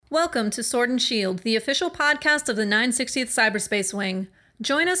Welcome to Sword and Shield, the official podcast of the 960th Cyberspace Wing.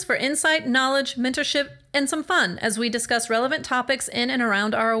 Join us for insight, knowledge, mentorship, and some fun as we discuss relevant topics in and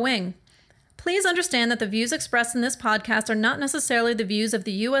around our wing. Please understand that the views expressed in this podcast are not necessarily the views of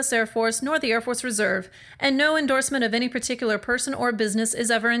the U.S. Air Force nor the Air Force Reserve, and no endorsement of any particular person or business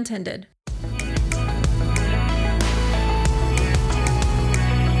is ever intended.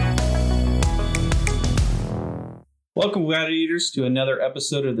 Welcome, Gladiators, to another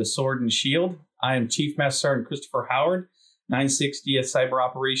episode of the Sword and Shield. I am Chief Master Sergeant Christopher Howard, 960th Cyber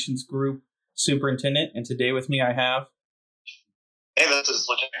Operations Group Superintendent, and today with me I have... Hey, this is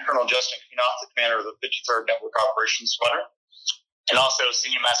Lieutenant Colonel Justin Kenoff, the commander of the 53rd Network Operations Squadron, and also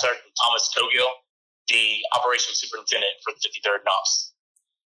Senior Master Sergeant Thomas Cogill, the Operations Superintendent for the 53rd NOPS.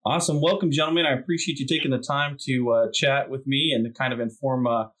 Awesome. Welcome, gentlemen. I appreciate you taking the time to chat with me and to kind of inform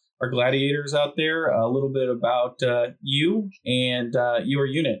our gladiators out there a little bit about you and your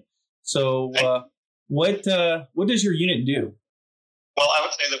unit. So what does your unit do? Well, I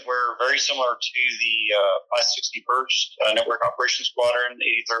would say that we're very similar to the 561st Network Operations Squadron,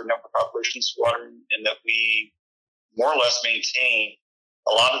 83rd Network Operations Squadron, in that we more or less maintain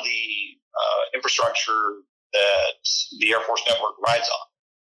a lot of the infrastructure that the Air Force network rides on.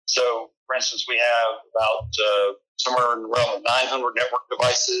 So, for instance, we have about somewhere in the realm of 900 network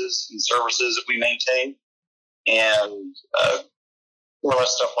devices and services that we maintain, and more or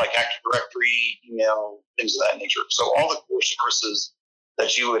less stuff like Active Directory, email, things of that nature. So all the core services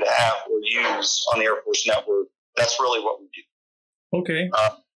that you would have or use on the Air Force network, that's really what we do. Okay.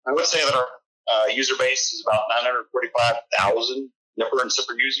 I would say that our user base is about 945,000 NIPR and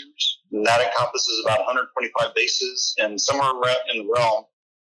SIPR users, and that encompasses about 125 bases and somewhere in the realm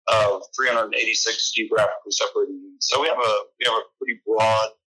of 386 geographically separated units. So we have a pretty broad,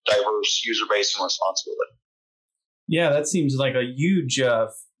 diverse user base and responsibility. Yeah, that seems like a huge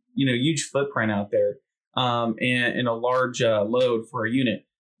footprint out there, and a large load for a unit.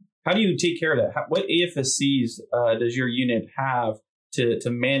 How do you take care of that? What AFSCs does your unit have to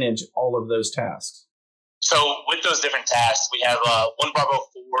manage all of those tasks? So with those different tasks, we have 1 Bravo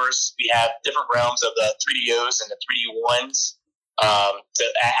 4s. We have different realms of the 3DOs and the 3D1s.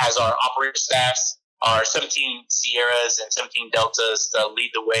 As our operator staffs, our 17 Sierras and 17 Deltas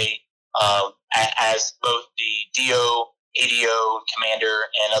lead the way as both the DO, ADO, commander,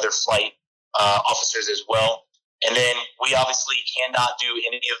 and other flight officers as well. And then we obviously cannot do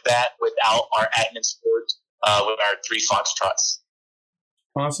any of that without our admin support with our 3 Foxtrots.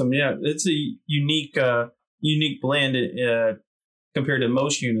 Awesome. Yeah, it's a unique blend compared to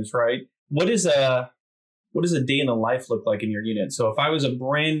most units, right? What does a day in the life look like in your unit? So if I was a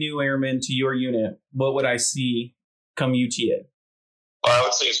brand new airman to your unit, what would I see come UTA? Well, I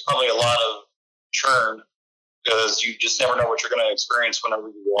would say it's probably a lot of churn because you just never know what you're going to experience whenever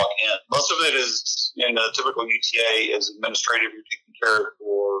you walk in. Most of it is in the typical UTA is administrative. You're taking care of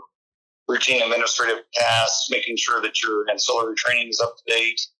for routine administrative tasks, making sure that your ancillary training is up to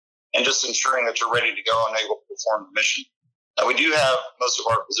date, and just ensuring that you're ready to go and able to perform the mission. Now, we do have most of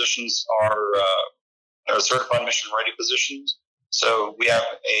our positions are certified mission ready positions. So we have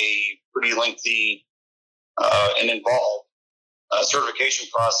a pretty lengthy and involved certification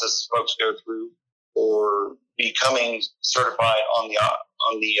process folks go through for becoming certified on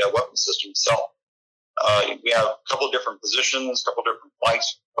the weapon system itself. We have a couple of different positions, a couple of different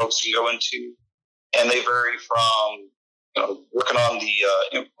flights folks can go into, and they vary from working on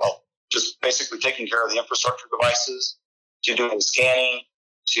the just basically taking care of the infrastructure devices to doing scanning,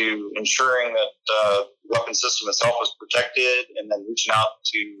 to ensuring that the weapon system itself is protected, and then reaching out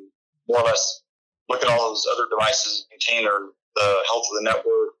to more or less look at all those other devices, maintain the health of the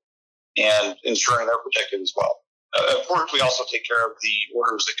network, and ensuring they're protected as well. Of course, we also take care of the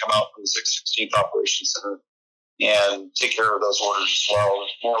orders that come out from the 616th Operations Center and take care of those orders as well,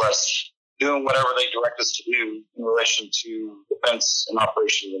 more or less doing whatever they direct us to do in relation to defense and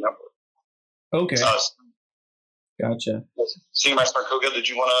operation of the network. Okay. Gotcha. Senior Master Cogill, did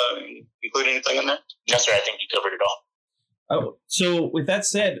you want to include anything in there? Yes, sir. I think you covered it all. Oh, so with that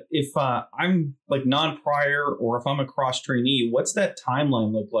said, if I'm like non-prior or if I'm a cross-trainee, what's that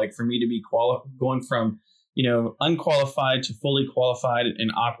timeline look like for me to be going from, unqualified to fully qualified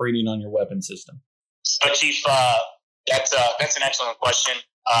and operating on your weapon system? So, Chief, that's an excellent question.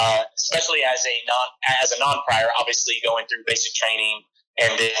 Especially as a non-prior, obviously going through basic training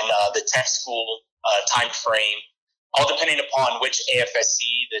and then the tech school time frame. All depending upon which AFSC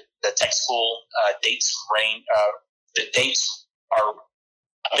the tech school dates range, the dates are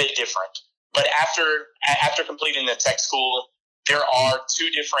a bit different. But after completing the tech school, there are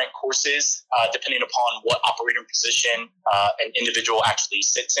two different courses depending upon what operator position an individual actually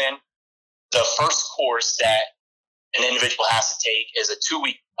sits in. The first course that an individual has to take is a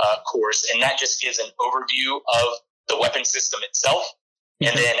 2-week course, and that just gives an overview of the weapon system itself.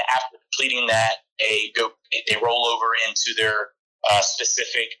 And then after completing that, they roll over into their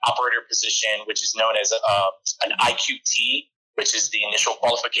specific operator position, which is known as an IQT, which is the initial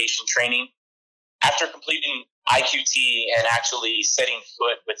qualification training. After completing IQT and actually setting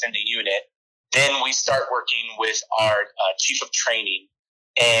foot within the unit, then we start working with our chief of training,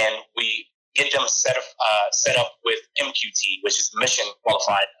 and we get them set up with MQT, which is mission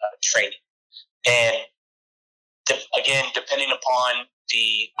qualified training. And again, depending upon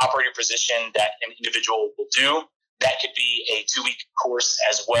the operator position that an individual will do, that could be a 2-week course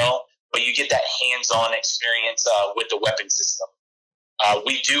as well, but you get that hands-on experience with the weapon system.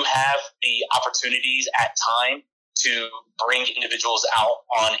 We do have the opportunities at time to bring individuals out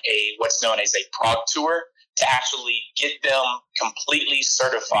on what's known as a prog tour to actually get them completely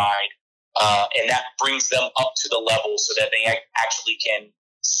certified, and that brings them up to the level so that they actually can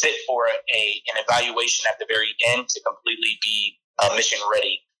sit for an evaluation at the very end to completely be mission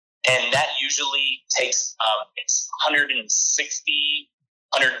ready. And that usually takes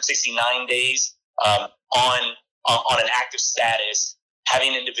 169 days on an active status,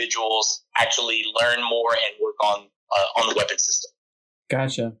 having individuals actually learn more and work on the weapon system.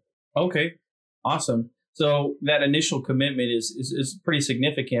 Gotcha. Okay. Awesome. So that initial commitment is pretty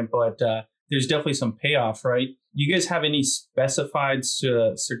significant, but there's definitely some payoff, right? Do you guys have any specified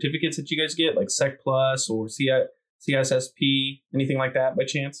certificates that you guys get, like Sec Plus or CSSP, anything like that by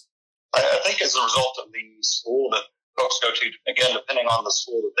chance? I think as a result of the school that folks go to, again, depending on the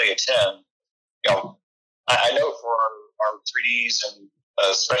school that they attend, I know for our 3Ds and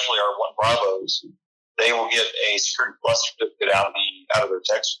especially our 1 Bravos, they will get a Security Plus certificate out of their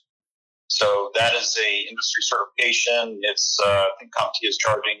tech school. So that is a industry certification. It's I think CompTIA is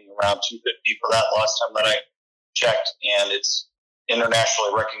charging around $250 for that last time that I checked, and it's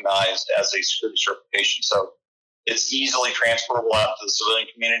internationally recognized as a security certification. So it's easily transferable out to the civilian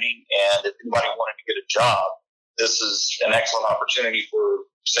community. And if anybody wanted to get a job, this is an excellent opportunity for,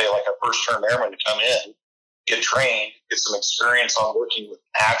 say, like a first-term airman to come in, get trained, get some experience on working with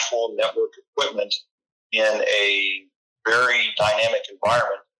actual network equipment in a very dynamic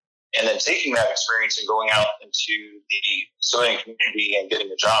environment, and then taking that experience and going out into the civilian community and getting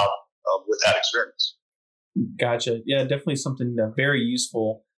a job with that experience. Gotcha. Yeah, definitely something very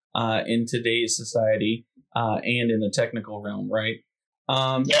useful in today's society and in the technical realm, right?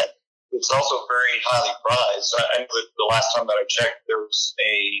 Yeah, it's also very highly prized. I know that the last time that I checked, there was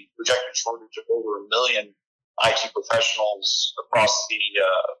a projected shortage of over 1 million IT professionals across the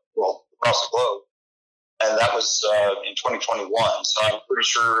globe, and that was in 2021. So I'm pretty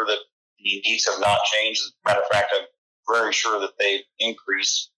sure that the needs have not changed. As a matter of fact, I'm very sure that they've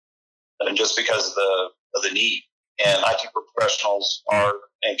increased, and just because of the need. And IT professionals are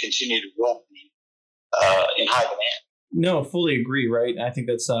and continue to will be in high demand. No, fully agree, right? I think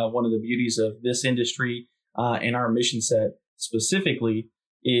that's one of the beauties of this industry and our mission set specifically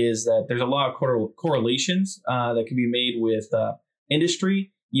is that there's a lot of correlations that can be made with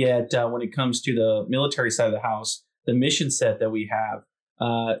industry. Yet when it comes to the military side of the house, the mission set that we have,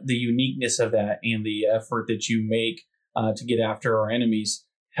 the uniqueness of that and the effort that you make to get after our enemies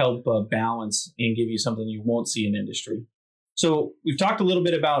help balance and give you something you won't see in industry. So we've talked a little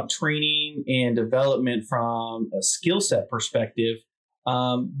bit about training and development from a skill set perspective.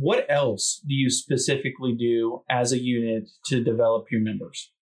 What else do you specifically do as a unit to develop your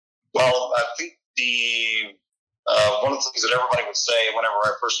members? Well, I think one of the things that everybody would say whenever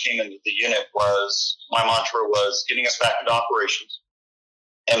I first came into the unit was, my mantra was getting us back into operations.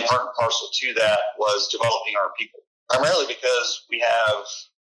 And part and parcel to that was developing our people. Primarily because we have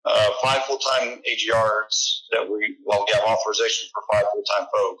 5 full-time AGRs that we have authorization for 5 full-time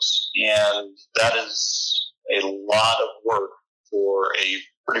folks. And that is a lot of work for a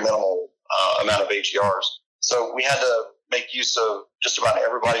pretty minimal amount of AGRs. So we had to make use of just about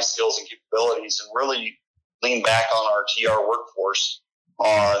everybody's skills and capabilities and really lean back on our TR workforce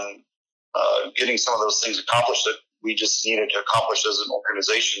on getting some of those things accomplished that we just needed to accomplish as an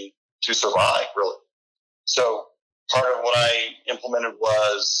organization to survive, really. So part of what I implemented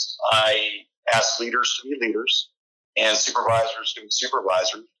was I asked leaders to be leaders and supervisors to be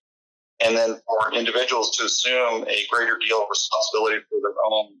supervisors, and then for individuals to assume a greater deal of responsibility for their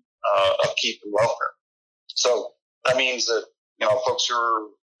own upkeep and welfare. So that means that, folks who are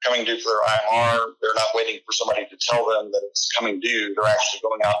coming due for their IMR, they're not waiting for somebody to tell them that it's coming due. They're actually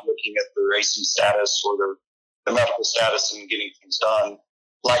going out and looking at their ASIM status or their the medical status and getting things done.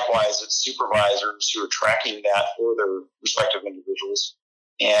 Likewise, it's supervisors who are tracking that for their respective individuals,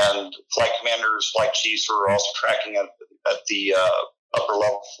 and flight commanders, flight chiefs who are also tracking at the upper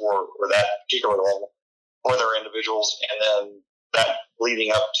level or that particular level for their individuals, and then that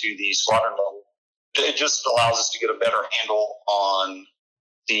leading up to the squadron level. It just allows us to get a better handle on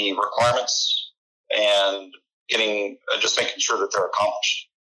the requirements and just making sure that they're accomplished.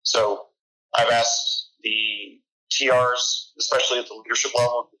 So I've asked the TRs, especially at the leadership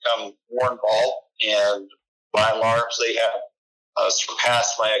level, to become more involved, and by and large, they have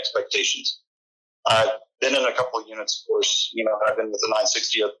surpassed my expectations. I've been in a couple of units, of course. I've been with the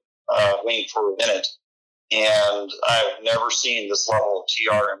 960th wing for a minute, and I've never seen this level of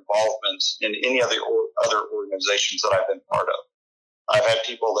TR involvement in any of the other organizations that I've been part of. I've had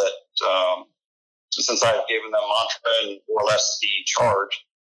people that, since I've given them mantra and more or less the charge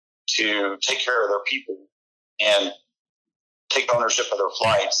to take care of their people and take ownership of their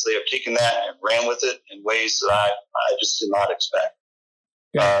flights, they have taken that and ran with it in ways that I just did not expect.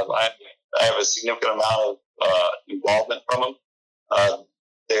 I have a significant amount of involvement from them.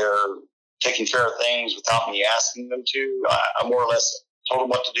 They're taking care of things without me asking them to. I more or less told them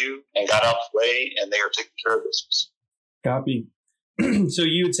what to do and got out of the way, and they are taking care of business. Copy. So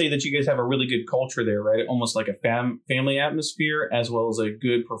you would say that you guys have a really good culture there, right? Almost like a family atmosphere, as well as a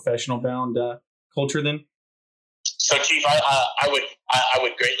good professional bound culture then? So, Chief, I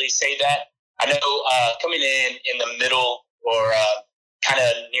would greatly say that. I know coming in the middle or kind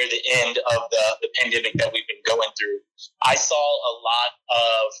of near the end of the pandemic that we've been going through, I saw a lot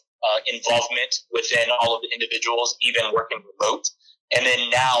of involvement within all of the individuals, even working remote. And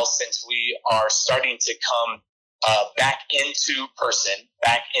then now, since we are starting to come back into person,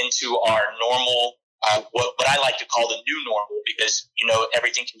 back into our normal, what I like to call the new normal, because,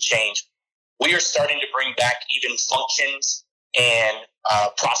 everything can change. We are starting to bring back even functions and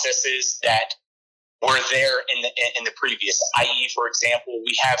processes that were there in the previous. I.e., for example,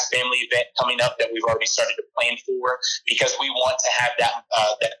 we have family event coming up that we've already started to plan for, because we want to have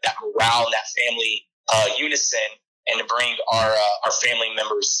that morale and that family unison, and to bring our family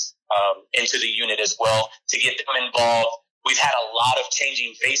members into the unit as well, to get them involved. We've had a lot of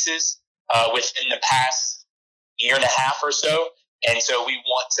changing faces within the past year and a half or so. And so we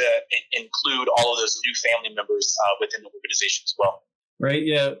want to include all of those new family members within the organization as well. Right.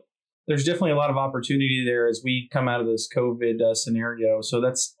 Yeah. There's definitely a lot of opportunity there as we come out of this COVID scenario. So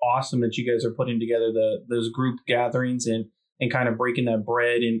that's awesome that you guys are putting together those group gatherings and kind of breaking that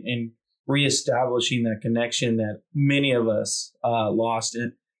bread and reestablishing that connection that many of us lost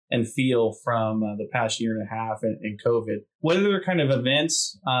and feel from the past year and a half and COVID. What other kind of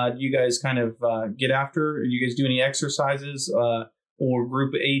events do you guys kind of get after? Do you guys do any exercises or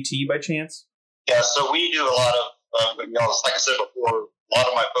group AT by chance? Yeah, so we do a lot of, like I said before, a lot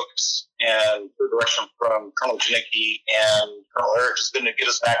of my focus and direction from Colonel Janicki and Colonel Eric has been to get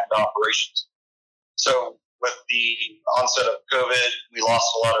us back into operations. So with the onset of COVID, we lost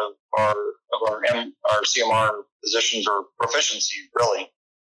a lot of our CMR positions or proficiency, really,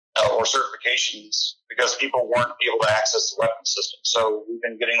 or certifications, because people weren't able to access the weapon system. So we've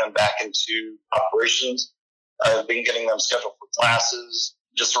been getting them back into operations. I've been getting them scheduled for classes,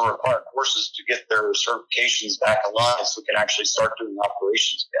 just to require courses to get their certifications back aligned so we can actually start doing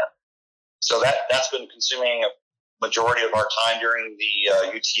operations again. So that's been consuming a majority of our time during the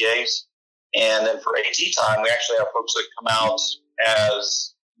UTAs. And then for AT time, we actually have folks that come out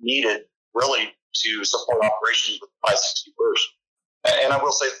as needed, really, to support operations with the 561st. And I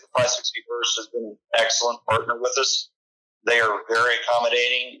will say that the 561st has been an excellent partner with us. They are very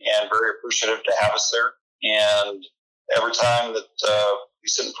accommodating and very appreciative to have us there. And every time that we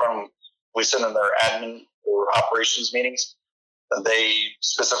sit in their admin or operations meetings, they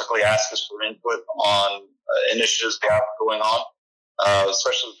specifically ask us for input on initiatives they have going on,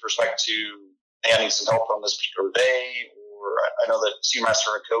 especially with respect to, hey, I need some help on this particular day, or I know that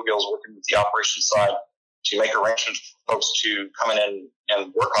Seamaster Cogill is working with the operations side to make arrangements for folks to come in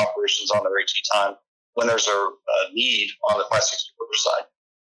and work operations on their AT time when there's a need on the 561st side.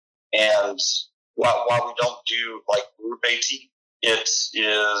 And while we don't do like group AT, it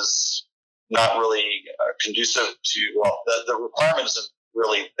is not really conducive to, the requirement isn't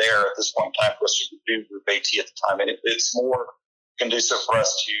really there at this point in time for us to do group AT at the time. And it's more conducive for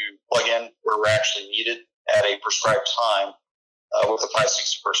us to plug in where we're actually needed at a prescribed time with the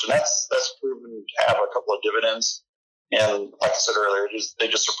 561st. And that's proven to have a couple of dividends. And like I said earlier, they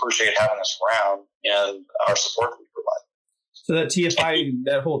just appreciate having us around and our support that we provide. So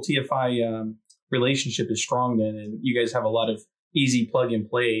that whole TFI relationship is strong then, and you guys have a lot of easy plug and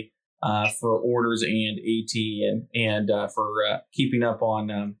play for orders and AT and for keeping up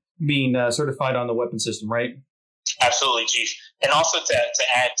on being certified on the weapon system, right? Absolutely, Chief. And also to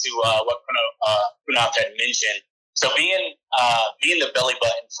add to what Kunal had mentioned, so being the belly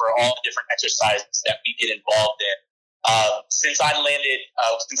button for all the different exercises that we get involved in. Since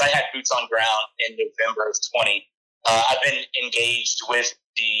I had boots on ground in November of 20, I've been engaged with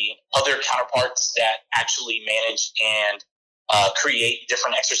the other counterparts that actually manage and create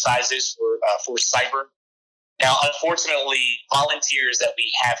different exercises for cyber. Now, unfortunately, volunteers that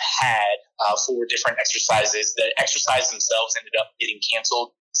we have had for different exercises, the exercise themselves ended up getting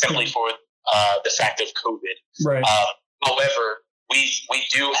canceled simply for the fact of COVID. Right. However, we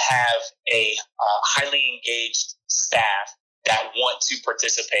do have a highly engaged staff that want to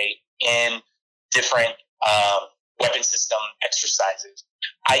participate in different weapon system exercises.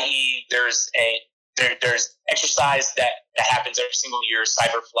 I.e., there's exercise that happens every single year,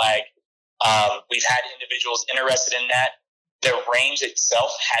 Cyber Flag. We've had individuals interested in that. Their range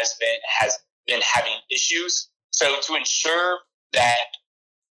itself has been having issues. So to ensure that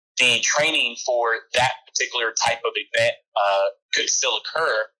the training for that particular type of event could still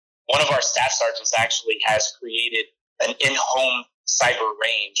occur, one of our staff sergeants actually has created an in-home cyber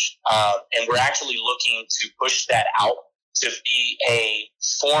range, and we're actually looking to push that out to be a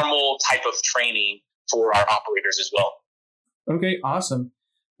formal type of training for our operators as well. Okay, awesome.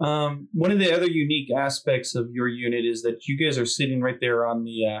 One of the other unique aspects of your unit is that you guys are sitting right there on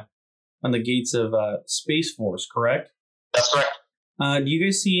the gates of Space Force, correct? That's correct. Do you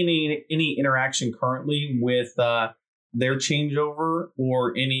guys see any interaction currently with their changeover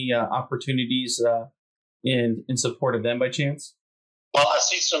or any opportunities in support of them by chance? Well, I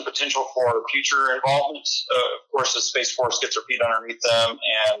see some potential for future involvement. Of course, as Space Force gets their feet underneath them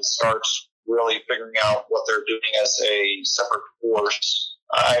and starts really figuring out what they're doing as a separate force,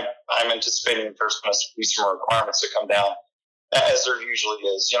 I'm anticipating that there's going to be some requirements that come down, as there usually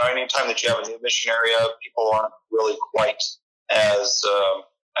is. Anytime that you have a new mission area, people aren't really quite as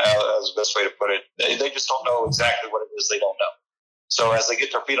the best way to put it. They just don't know exactly what it is they don't know. So as they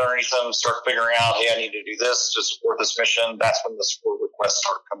get their feet underneath them, start figuring out, hey, I need to do this to support this mission, that's when the support requests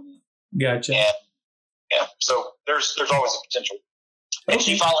start coming in. Gotcha. And so there's always a potential. And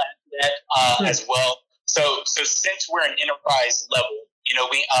Chief, I'll add to that as well. So since we're an enterprise level,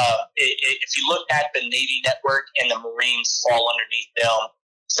 if you look at the Navy network and the Marines fall underneath them,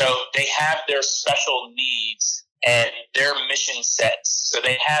 so they have their special needs and their mission sets. So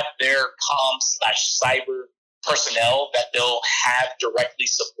they have their comm/cyber personnel that they'll have directly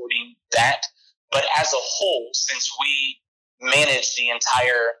supporting that. But as a whole, since we manage the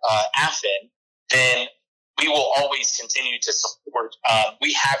entire AFIN, then we will always continue to support.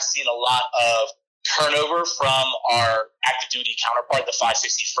 We have seen a lot of turnover from our active duty counterpart, the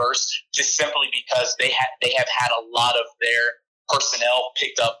 561st, just simply because they have had a lot of their personnel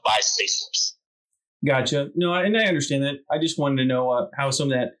picked up by Space Force. Gotcha. No, and I understand that. I just wanted to know how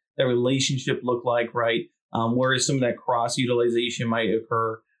some of that relationship looked like, right? Where some of that cross utilization might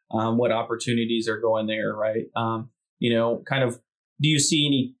occur, what opportunities are going there, right? Kind of,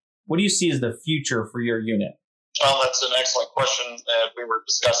 what do you see as the future for your unit? Well, that's an excellent question that we were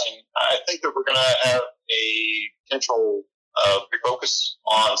discussing. I think that we're going to have a potential refocus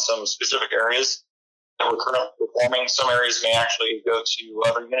on some specific areas that we're currently performing. Some areas may actually go to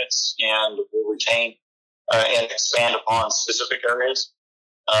other units and will retain and expand upon specific areas.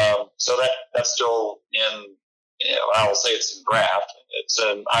 So that's still in, I will say it's in draft. It's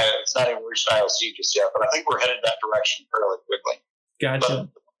not even reached ILC just yet, but I think we're headed that direction fairly quickly. Gotcha.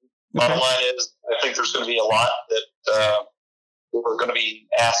 But bottom line is, I think there's going to be a lot that we're going to be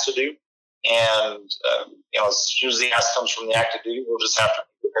asked to do. And, as soon as the ask comes from the active duty, we'll just have to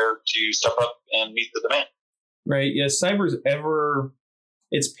be prepared to step up and meet the demand. Right. Yeah. Cyber's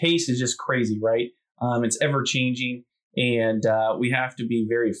its pace is just crazy, right? It's ever changing. And we have to be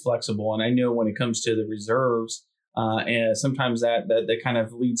very flexible. And I know when it comes to the reserves, and sometimes that kind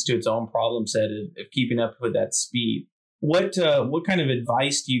of leads to its own problem set of keeping up with that speed. What kind of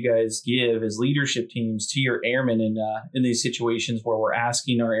advice do you guys give as leadership teams to your airmen in these situations where we're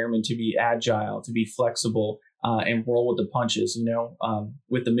asking our airmen to be agile, to be flexible, and roll with the punches,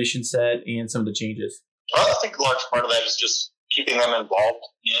 with the mission set and some of the changes? Well, I think a large part of that is just keeping them involved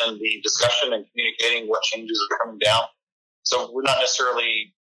in the discussion and communicating what changes are coming down. So we're not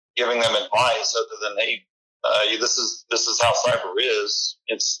necessarily giving them advice other than, hey, this is how cyber is.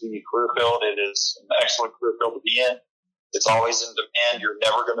 It's the career field. It is an excellent career field to be in. It's always in demand. You're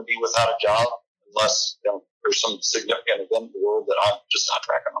never going to be without a job unless there's some significant event in the world that I'm just not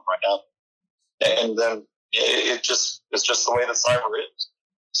tracking on right now. And then it's just the way that cyber is.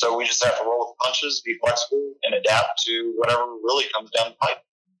 So we just have to roll with the punches, be flexible, and adapt to whatever really comes down the pipe.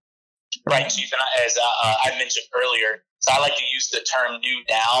 Right, Chief. And as I mentioned earlier, so I like to use the term new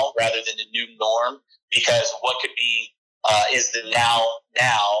now rather than the new norm, because what could be is the now,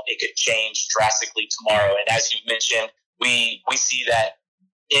 it could change drastically tomorrow. And as you mentioned, we see that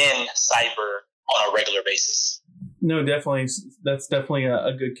in cyber on a regular basis. No, definitely. That's definitely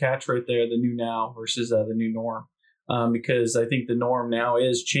a good catch right there, the new now versus the new norm. Because I think the norm now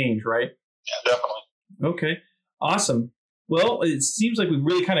is change, right? Yeah, definitely. Okay, awesome. Well, it seems like we've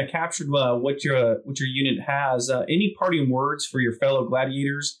really kind of captured what your unit has. Any parting words for your fellow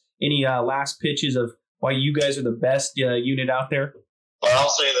gladiators? Any last pitches of why you guys are the best unit out there? Well, I'll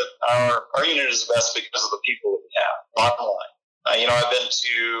say that our unit is the best because of the people that we have. Bottom line. I've been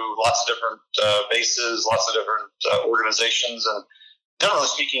to lots of different bases, lots of different organizations, and generally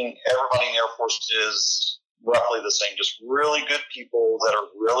speaking, everybody in the Air Force is roughly the same. Just really good people that are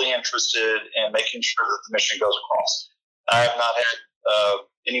really interested in making sure that the mission goes across. I have not had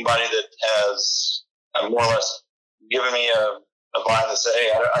anybody that has more or less given me a vibe that say,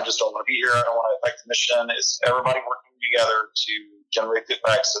 hey, I just don't want to be here. I don't want to affect the mission. It's everybody working together to generate the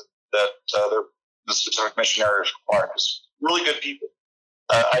effects that the specific mission area is required. Just really good people.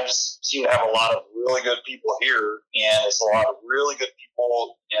 I just seem to have a lot of really good people here, and it's a lot of really good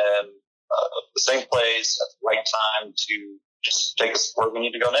people in the same place at the right time to just take us where we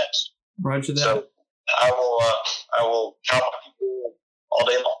need to go next. Roger that. So I will count on people all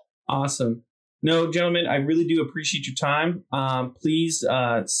day long. Awesome. No, gentlemen, I really do appreciate your time. Please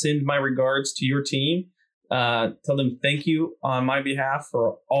send my regards to your team. Tell them thank you on my behalf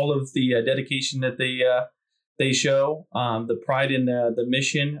for all of the dedication that they show, the pride in the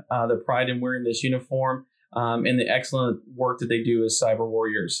mission, the pride in wearing this uniform, and the excellent work that they do as cyber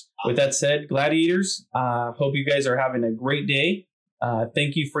warriors. With that said, gladiators, hope you guys are having a great day.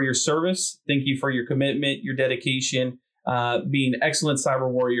 Thank you for your service. Thank you for your commitment, your dedication, being excellent cyber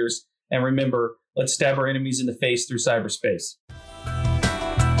warriors. And remember, let's stab our enemies in the face through cyberspace.